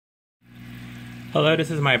Hello,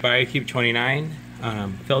 this is my biocube 29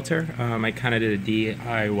 filter. I kind of did a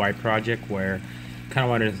DIY project where I kind of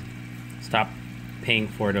wanted to stop paying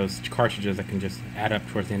for those cartridges that can just add up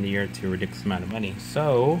towards the end of the year to a ridiculous amount of money.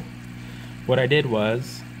 So what I did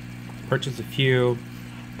was purchase a few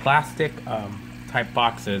plastic type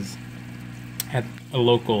boxes at a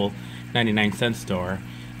local 99-cent store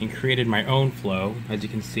and created my own flow. As you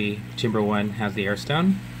can see, chamber 1 has the air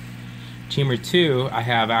stone. Chamber 2, I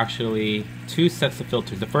have actually two sets of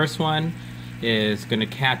filters. The first one is going to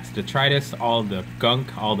catch the detritus, all the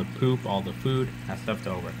gunk, all the poop, all the food that's left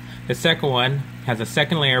over. The second one has a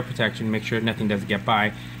second layer of protection, make sure nothing doesn't get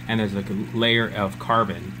by, and there's like a layer of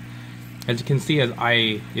carbon. As you can see,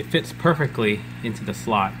 it fits perfectly into the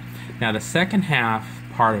slot. Now the second half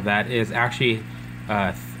part of that is actually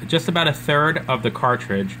just about a third of the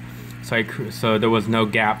cartridge, so there was no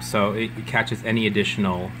gap, so it catches any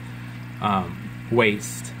additional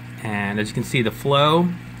waste. And as you can see, the flow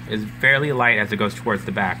is fairly light as it goes towards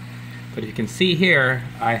the back. But you can see here,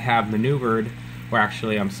 I have maneuvered, or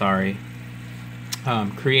actually, I'm sorry,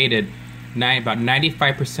 created about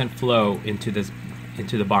 95% flow into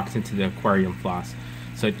the box, into the aquarium floss,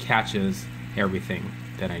 so it catches everything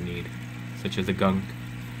that I need, such as the gunk.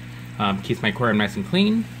 Keeps my aquarium nice and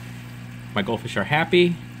clean. My goldfish are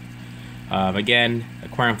happy. Again,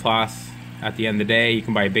 aquarium floss. At the end of the day, you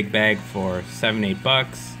can buy a big bag for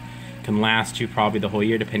 $7-8. Can last you probably the whole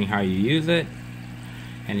year depending how you use it.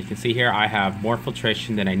 And you can see here I have more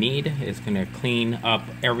filtration than I need. It's going to clean up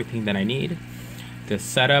everything that I need. The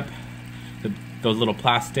setup, those little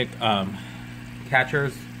plastic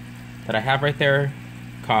catchers that I have right there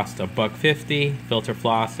cost $1.50. Filter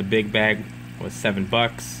floss, a big bag, was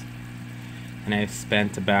 $7. And I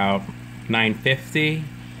spent about $9.50,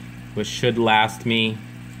 which should last me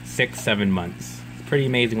 6-7 months. It's pretty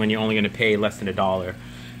amazing when you're only going to pay less than $1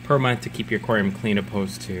 per month to keep your aquarium clean,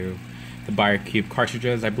 opposed to the biocube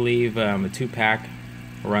cartridges. I believe a 2-pack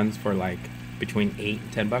runs for like between $8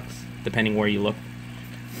 and $10, depending where you look.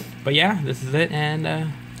 But yeah, this is it,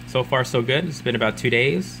 and so far so good. It's been about 2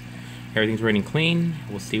 days. Everything's running clean.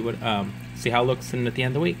 We'll see how it looks at the end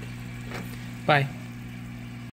of the week. Bye.